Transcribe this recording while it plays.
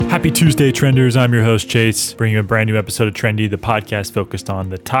Happy Tuesday, Trenders. I'm your host, Chase, bringing you a brand new episode of Trendy, the podcast focused on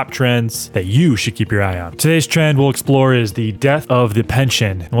the top trends that you should keep your eye on. Today's trend we'll explore is the death of the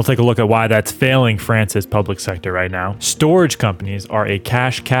pension, and we'll take a look at why that's failing France's public sector right now. Storage companies are a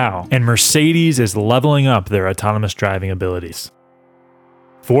cash cow, and Mercedes is leveling up their autonomous driving abilities.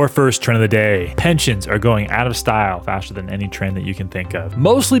 For first trend of the day, pensions are going out of style faster than any trend that you can think of,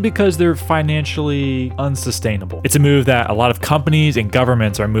 mostly because they're financially unsustainable. It's a move that a lot of companies and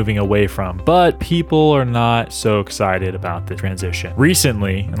governments are moving away from, but people are not so excited about the transition.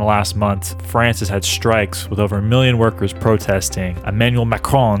 Recently, in the last month, France has had strikes with over 1 million workers protesting Emmanuel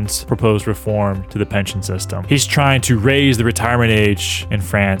Macron's proposed reform to the pension system. He's trying to raise the retirement age in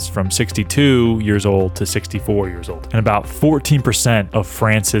France from 62 years old to 64 years old, and about 14% of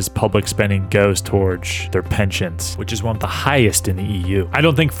France's public spending goes towards their pensions, which is one of the highest in the EU. I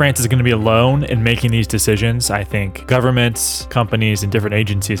don't think France is going to be alone in making these decisions. I think governments, companies, and different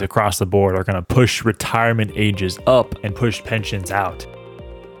agencies across the board are going to push retirement ages up and push pensions out.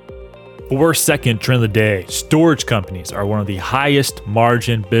 For second trend of the day, storage companies are one of the highest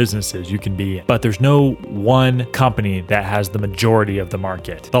margin businesses you can be in, but there's no one company that has the majority of the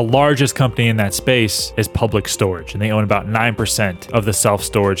market. The largest company in that space is Public Storage, and they own about 9% of the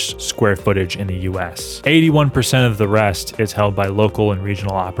self-storage square footage in the US. 81% of the rest is held by local and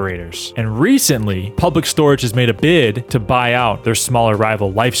regional operators. And recently, Public Storage has made a bid to buy out their smaller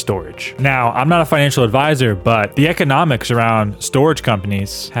rival Life Storage. Now, I'm not a financial advisor, but the economics around storage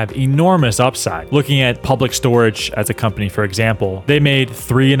companies have enormous upside. Looking at Public Storage as a company, for example, they made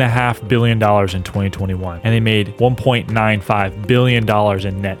 $3.5 billion in 2021, and they made $1.95 billion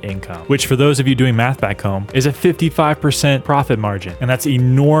in net income, which for those of you doing math back home is a 55% profit margin. And that's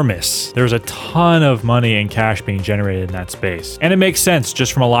enormous. There's a ton of money and cash being generated in that space. And it makes sense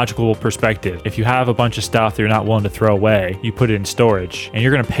just from a logical perspective. If you have a bunch of stuff that you're not willing to throw away, you put it in storage, and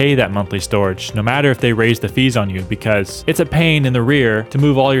you're going to pay that monthly storage no matter if they raise the fees on you, because it's a pain in the rear to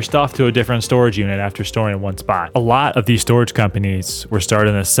move all your stuff to a different storage unit after storing in one spot. A lot of these storage companies were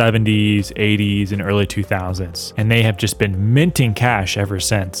started in the 70s, 80s, and early 2000s, and they have just been minting cash ever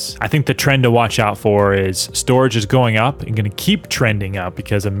since. I think the trend to watch out for is storage is going up and going to keep trending up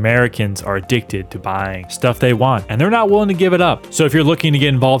because Americans are addicted to buying stuff they want, and they're not willing to give it up. So if you're looking to get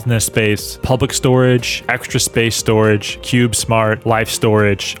involved in this space, Public Storage, Extra Space Storage, Cube Smart, Life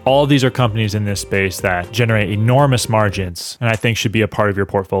Storage, all of these are companies in this space that generate enormous margins, and I think should be a part of your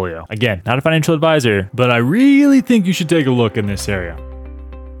portfolio. Again, not a financial advisor, but I really think you should take a look in this area.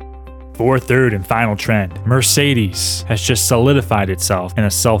 For third and final trend, Mercedes has just solidified itself in a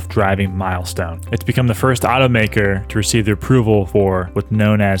self-driving milestone. It's become the first automaker to receive the approval for what's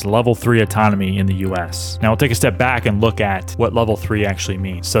known as Level 3 autonomy in the US. Now we'll take a step back and look at what Level 3 actually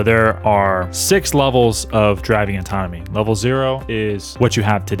means. So there are 6 levels of driving autonomy. Level 0 is what you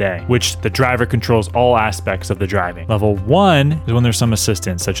have today, which the driver controls all aspects of the driving. Level 1 is when there's some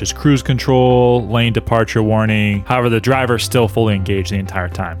assistance, such as cruise control, lane departure warning. However, the driver is still fully engaged the entire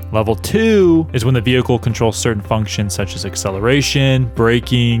time. Level 2 is when the vehicle controls certain functions such as acceleration,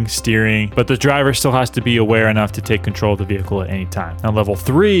 braking, steering, but the driver still has to be aware enough to take control of the vehicle at any time. Now, level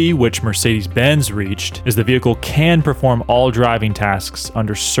 3, which Mercedes-Benz reached, is the vehicle can perform all driving tasks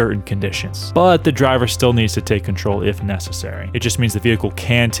under certain conditions, but the driver still needs to take control if necessary. It just means the vehicle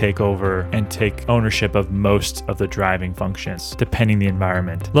can take over and take ownership of most of the driving functions, depending the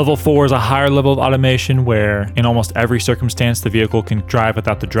environment. Level 4 is a higher level of automation where in almost every circumstance, the vehicle can drive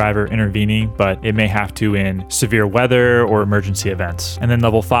without the driver intervening, but it may have to in severe weather or emergency events. And then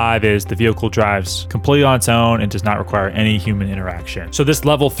level 5 is the vehicle drives completely on its own and does not require any human interaction. So this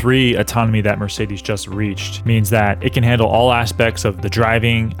level 3 autonomy that Mercedes just reached means that it can handle all aspects of the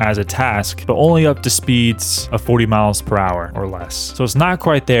driving as a task, but only up to speeds of 40 miles per hour or less. So it's not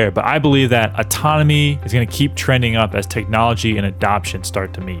quite there, but I believe that autonomy is going to keep trending up as technology and adoption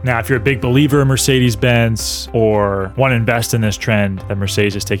start to meet. Now, if you're a big believer in Mercedes-Benz or want to invest in this trend that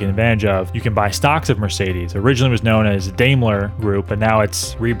Mercedes is taking advantage of, you can buy stocks of Mercedes. Originally was known as Daimler Group, but now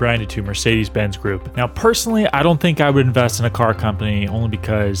it's rebranded to Mercedes-Benz Group. Now, personally, I don't think I would invest in a car company only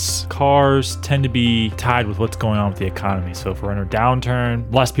because cars tend to be tied with what's going on with the economy. So if we're in a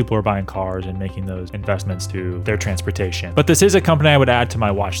downturn, less people are buying cars and making those investments to their transportation. But this is a company I would add to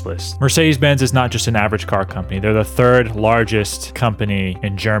my watch list. Mercedes-Benz is not just an average car company. They're the third largest company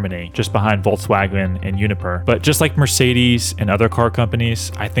in Germany, just behind Volkswagen and Uniper. But just like Mercedes and other car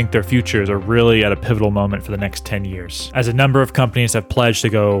companies, I think their futures are really at a pivotal moment for the next 10 years, as a number of companies have pledged to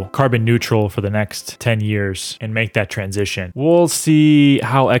go carbon neutral for the next 10 years and make that transition. We'll see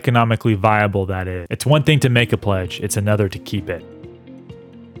how economically viable that is. It's one thing to make a pledge, it's another to keep it.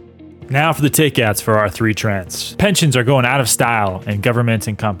 Now for the takeouts for our 3 trends. Pensions are going out of style in governments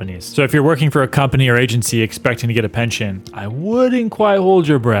and companies. So if you're working for a company or agency expecting to get a pension, I wouldn't quite hold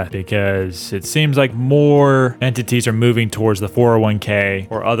your breath because it seems like more entities are moving towards the 401k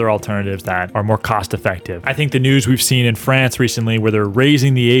or other alternatives that are more cost effective. I think the news we've seen in France recently where they're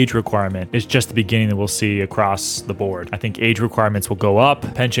raising the age requirement is just the beginning that we'll see across the board. I think age requirements will go up,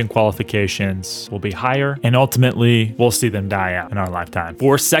 pension qualifications will be higher, and ultimately we'll see them die out in our lifetime.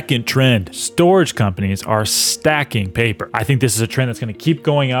 For second trend, storage companies are stacking paper. I think this is a trend that's going to keep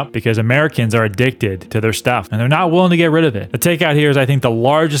going up because Americans are addicted to their stuff and they're not willing to get rid of it. The takeout here is I think the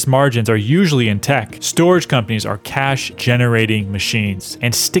largest margins are usually in tech. Storage companies are cash generating machines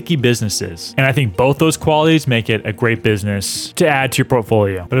and sticky businesses. And I think both those qualities make it a great business to add to your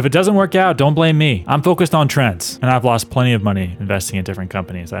portfolio. But if it doesn't work out, don't blame me. I'm focused on trends and I've lost plenty of money investing in different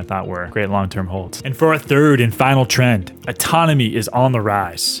companies I thought were great long-term holds. And for our third and final trend, autonomy is on the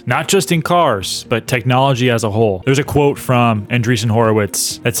rise, not just in cars, but technology as a whole. There's a quote from Andreessen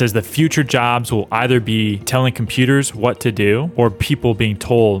Horowitz that says the future jobs will either be telling computers what to do or people being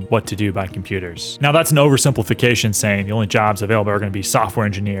told what to do by computers. Now that's an oversimplification saying the only jobs available are going to be software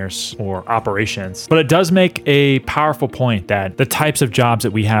engineers or operations, but it does make a powerful point that the types of jobs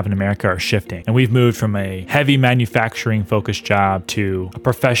that we have in America are shifting. And we've moved from a heavy manufacturing focused job to a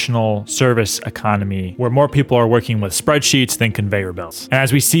professional service economy where more people are working with spreadsheets than conveyor belts. And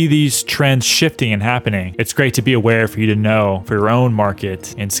as we see these trends shifting and happening, it's great to be aware for you to know for your own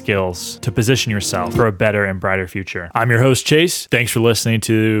market and skills to position yourself for a better and brighter future. I'm your host, Chase. Thanks for listening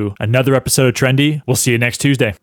to another episode of Trendy. We'll see you next Tuesday.